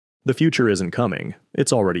The future isn't coming,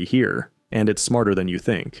 it's already here, and it's smarter than you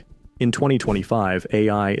think. In 2025,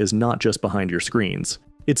 AI is not just behind your screens.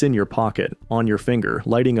 It's in your pocket, on your finger,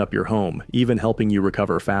 lighting up your home, even helping you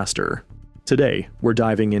recover faster. Today, we're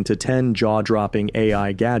diving into 10 jaw-dropping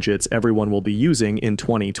AI gadgets everyone will be using in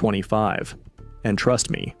 2025. And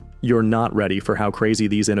trust me, you're not ready for how crazy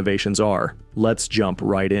these innovations are. Let's jump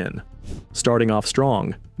right in. Starting off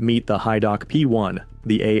strong, meet the HiDoc P1,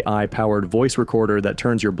 the AI-powered voice recorder that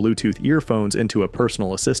turns your Bluetooth earphones into a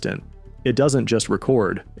personal assistant. It doesn't just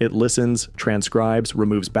record, it listens, transcribes,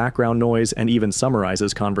 removes background noise, and even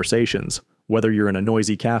summarizes conversations. Whether you're in a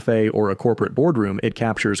noisy cafe or a corporate boardroom, it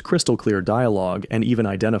captures crystal clear dialogue and even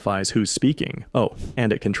identifies who's speaking. Oh,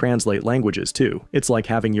 and it can translate languages too. It's like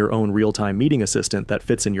having your own real-time meeting assistant that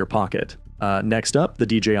fits in your pocket. Next up, the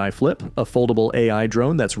DJI Flip, a foldable AI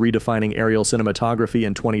drone that's redefining aerial cinematography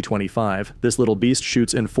in 2025. This little beast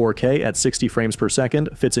shoots in 4K at 60 frames per second,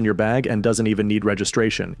 fits in your bag, and doesn't even need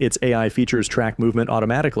registration. Its AI features track movement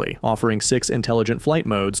automatically, offering 6 intelligent flight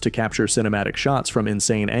modes to capture cinematic shots from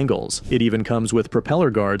insane angles. It even comes with propeller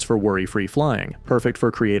guards for worry-free flying, perfect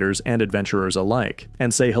for creators and adventurers alike.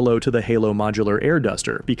 And say hello to the Halo modular air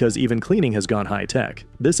duster, because even cleaning has gone high-tech.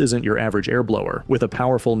 This isn't your average air blower. With a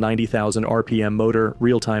powerful 90,000 RPM motor,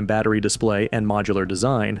 real-time battery display, and modular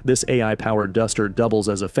design, this AI-powered duster doubles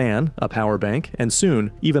as a fan, a power bank, and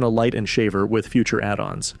soon, even a light and shaver with future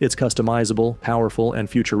add-ons. It's customizable, powerful, and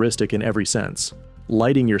futuristic in every sense.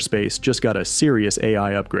 Lighting your space just got a serious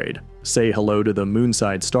AI upgrade. Say hello to the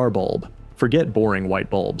Moonside Star Bulb. Forget boring white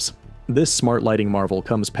bulbs. This smart lighting marvel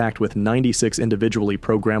comes packed with 96 individually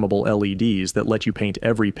programmable LEDs that let you paint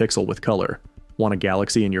every pixel with color. Want a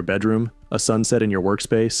galaxy in your bedroom? A sunset in your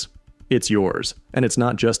workspace? It's yours. And it's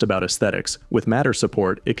not just about aesthetics. With Matter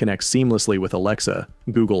support, it connects seamlessly with Alexa,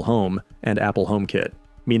 Google Home, and Apple HomeKit,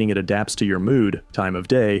 meaning it adapts to your mood, time of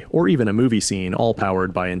day, or even a movie scene, all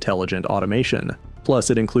powered by intelligent automation. Plus,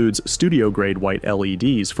 it includes studio-grade white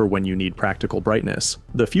LEDs for when you need practical brightness.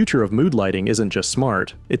 The future of mood lighting isn't just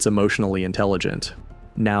smart, it's emotionally intelligent.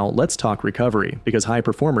 Now, let's talk recovery, because high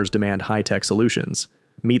performers demand high-tech solutions.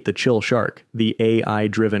 Meet the Chill Shark, the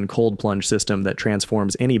AI-driven cold plunge system that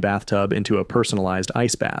transforms any bathtub into a personalized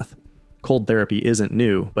ice bath. Cold therapy isn't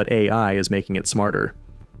new, but AI is making it smarter.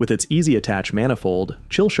 With its easy attach manifold,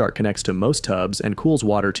 Chill Shark connects to most tubs and cools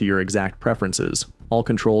water to your exact preferences, all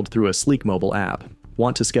controlled through a sleek mobile app.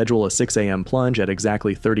 Want to schedule a 6 a.m. plunge at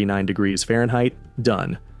exactly 39 degrees Fahrenheit?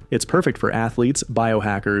 Done. It's perfect for athletes,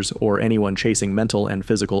 biohackers, or anyone chasing mental and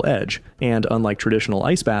physical edge. And unlike traditional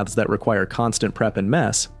ice baths that require constant prep and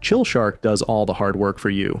mess, Chill Shark does all the hard work for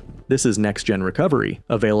you. This is next-gen recovery,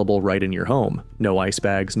 available right in your home. No ice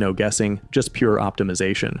bags, no guessing, just pure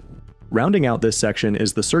optimization. Rounding out this section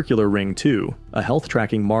is the Circular Ring 2, a health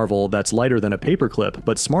tracking marvel that's lighter than a paperclip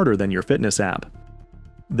but smarter than your fitness app.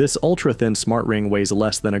 This ultra-thin smart ring weighs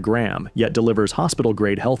less than a gram, yet delivers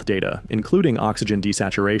hospital-grade health data, including oxygen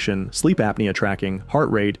desaturation, sleep apnea tracking, heart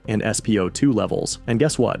rate, and SpO2 levels. And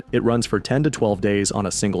guess what? It runs for 10 to 12 days on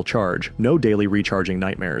a single charge. No daily recharging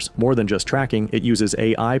nightmares. More than just tracking, it uses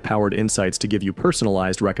AI-powered insights to give you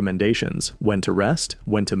personalized recommendations. When to rest,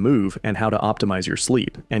 when to move, and how to optimize your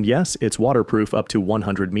sleep. And yes, it's waterproof up to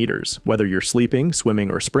 100 meters. Whether you're sleeping, swimming,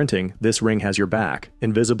 or sprinting, this ring has your back,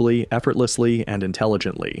 invisibly, effortlessly, and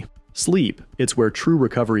intelligently. Sleep, it's where true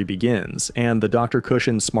recovery begins, and the Dr.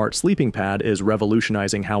 Cushion Smart Sleeping Pad is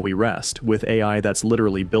revolutionizing how we rest, with AI that's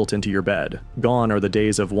literally built into your bed. Gone are the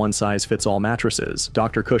days of one-size-fits-all mattresses.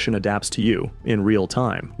 Dr. Cushion adapts to you, in real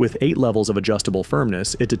time. With 8 levels of adjustable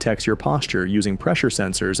firmness, it detects your posture using pressure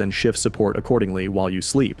sensors and shifts support accordingly while you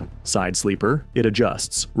sleep. Side sleeper, it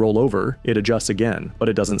adjusts. Roll over, it adjusts again, but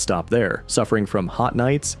it doesn't stop there. Suffering from hot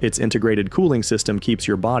nights, its integrated cooling system keeps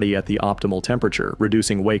your body at the optimal temperature,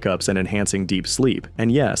 reducing wake-ups and enhancing deep sleep.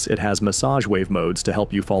 And yes, it has massage wave modes to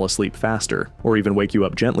help you fall asleep faster, or even wake you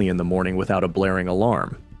up gently in the morning without a blaring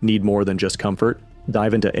alarm. Need more than just comfort?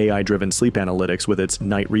 Dive into AI-driven sleep analytics with its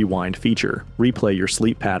Night Rewind feature. Replay your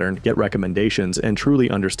sleep pattern, get recommendations, and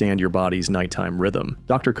truly understand your body's nighttime rhythm.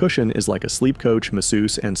 Dr. Cushion is like a sleep coach,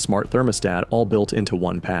 masseuse, and smart thermostat all built into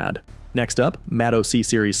one pad. Next up, Matto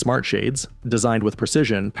C-Series Smart Shades. Designed with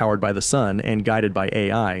precision, powered by the sun, and guided by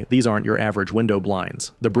AI, these aren't your average window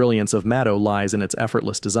blinds. The brilliance of Matto lies in its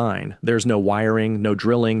effortless design. There's no wiring, no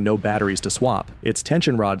drilling, no batteries to swap. Its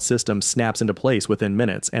tension rod system snaps into place within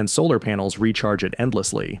minutes, and solar panels recharge it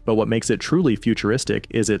endlessly. But what makes it truly futuristic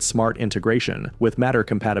is its smart integration. With Matter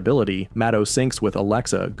compatibility, Matto syncs with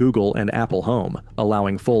Alexa, Google, and Apple Home,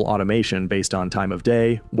 allowing full automation based on time of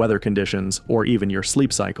day, weather conditions, or even your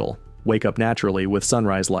sleep cycle. Wake up naturally with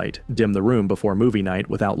sunrise light. Dim the room before movie night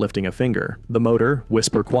without lifting a finger. The motor,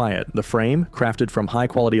 whisper quiet. The frame, crafted from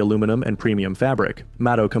high-quality aluminum and premium fabric.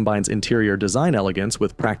 Matto combines interior design elegance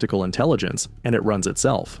with practical intelligence, and it runs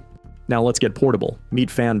itself. Now let's get portable. Meet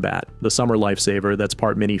FanBat, the summer lifesaver that's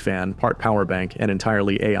part minifan, part power bank, and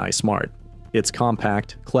entirely AI smart. It's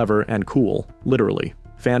compact, clever, and cool, literally.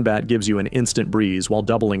 FanBat gives you an instant breeze while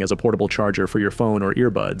doubling as a portable charger for your phone or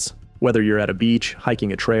earbuds. Whether you're at a beach,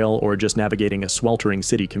 hiking a trail, or just navigating a sweltering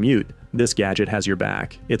city commute, this gadget has your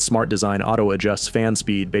back. Its smart design auto-adjusts fan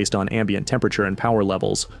speed based on ambient temperature and power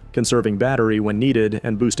levels, conserving battery when needed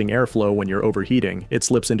and boosting airflow when you're overheating. It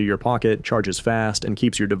slips into your pocket, charges fast, and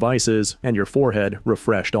keeps your devices and your forehead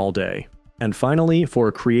refreshed all day. And finally,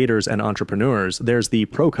 for creators and entrepreneurs, there's the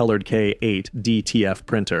Pro-Colored K8 DTF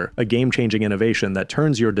printer, a game-changing innovation that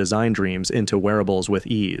turns your design dreams into wearables with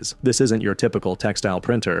ease. This isn't your typical textile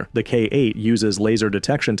printer. The K8 uses laser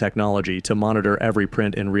detection technology to monitor every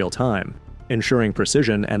print in real time, ensuring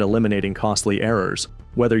precision and eliminating costly errors.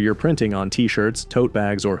 Whether you're printing on t-shirts, tote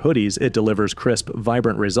bags, or hoodies, it delivers crisp,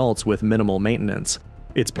 vibrant results with minimal maintenance.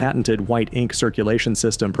 Its patented white ink circulation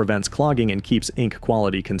system prevents clogging and keeps ink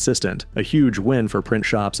quality consistent, a huge win for print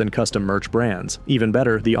shops and custom merch brands. Even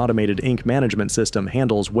better, the automated ink management system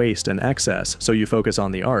handles waste and excess, so you focus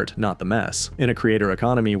on the art, not the mess. In a creator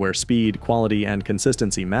economy where speed, quality, and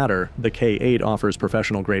consistency matter, the K8 offers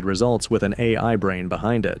professional-grade results with an AI brain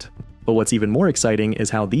behind it. But what's even more exciting is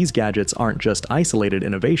how these gadgets aren't just isolated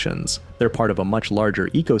innovations. They're part of a much larger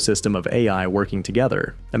ecosystem of AI working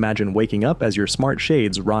together. Imagine waking up as your smart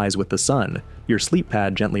shades rise with the sun, your sleep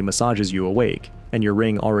pad gently massages you awake, and your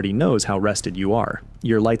ring already knows how rested you are.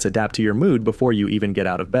 Your lights adapt to your mood before you even get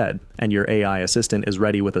out of bed, and your AI assistant is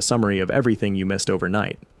ready with a summary of everything you missed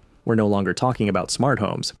overnight. We're no longer talking about smart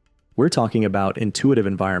homes. We're talking about intuitive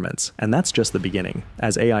environments, and that's just the beginning.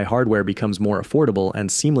 As AI hardware becomes more affordable and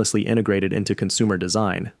seamlessly integrated into consumer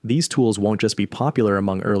design, these tools won't just be popular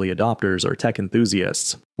among early adopters or tech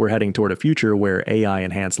enthusiasts. We're heading toward a future where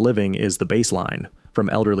AI-enhanced living is the baseline. From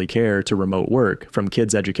elderly care to remote work, from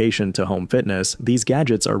kids' education to home fitness, these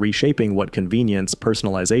gadgets are reshaping what convenience,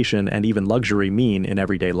 personalization, and even luxury mean in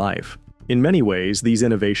everyday life. In many ways, these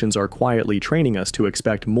innovations are quietly training us to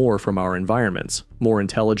expect more from our environments. More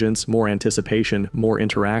intelligence, more anticipation, more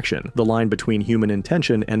interaction. The line between human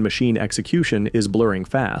intention and machine execution is blurring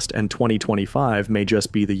fast, and 2025 may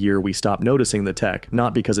just be the year we stop noticing the tech,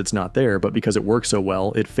 not because it's not there, but because it works so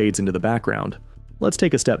well, it fades into the background. Let's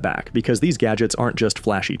take a step back, because these gadgets aren't just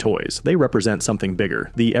flashy toys. They represent something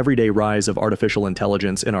bigger, the everyday rise of artificial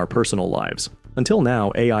intelligence in our personal lives. Until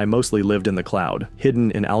now, AI mostly lived in the cloud,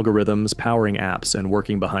 hidden in algorithms, powering apps, and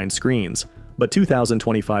working behind screens. But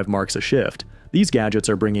 2025 marks a shift. These gadgets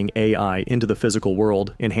are bringing AI into the physical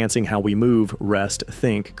world, enhancing how we move, rest,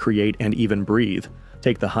 think, create, and even breathe.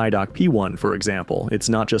 Take the HiDoc P1, for example. It's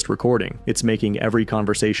not just recording. It's making every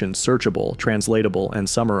conversation searchable, translatable, and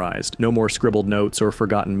summarized. No more scribbled notes or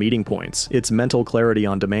forgotten meeting points. It's mental clarity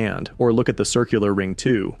on demand. Or look at the Circular Ring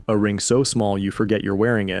 2, a ring so small you forget you're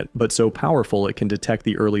wearing it, but so powerful it can detect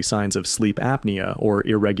the early signs of sleep apnea or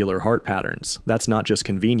irregular heart patterns. That's not just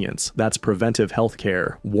convenience. That's preventive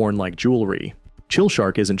healthcare, worn like jewelry.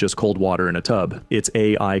 ChillShark isn't just cold water in a tub. It's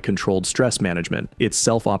AI-controlled stress management. It's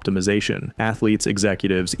self-optimization. Athletes,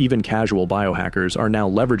 executives, even casual biohackers are now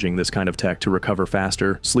leveraging this kind of tech to recover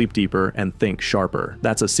faster, sleep deeper, and think sharper.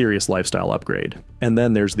 That's a serious lifestyle upgrade. And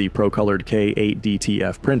then there's the Pro-Colored K8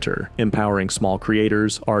 DTF printer, empowering small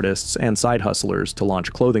creators, artists, and side hustlers to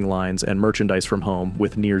launch clothing lines and merchandise from home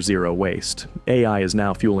with near-zero waste. AI is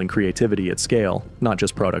now fueling creativity at scale, not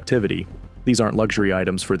just productivity. These aren't luxury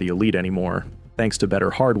items for the elite anymore. Thanks to better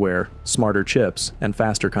hardware, smarter chips, and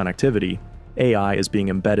faster connectivity, AI is being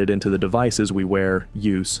embedded into the devices we wear,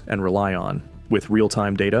 use, and rely on, with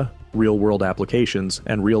real-time data, real-world applications,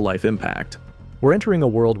 and real-life impact. We're entering a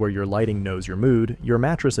world where your lighting knows your mood, your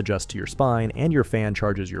mattress adjusts to your spine, and your fan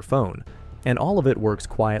charges your phone. And all of it works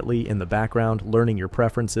quietly in the background, learning your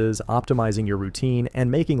preferences, optimizing your routine, and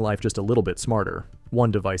making life just a little bit smarter, one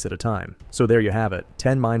device at a time. So there you have it,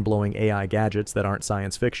 10 mind-blowing AI gadgets that aren't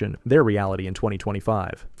science fiction, they're reality in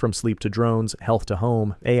 2025. From sleep to drones, health to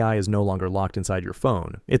home, AI is no longer locked inside your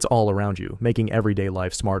phone. It's all around you, making everyday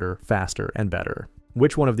life smarter, faster, and better.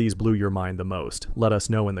 Which one of these blew your mind the most? Let us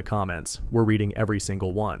know in the comments. We're reading every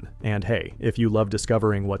single one. And hey, if you love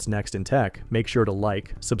discovering what's next in tech, make sure to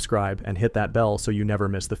like, subscribe, and hit that bell so you never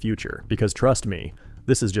miss the future. Because trust me,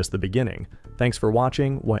 this is just the beginning. Thanks for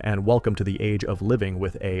watching, and welcome to the age of living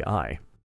with AI.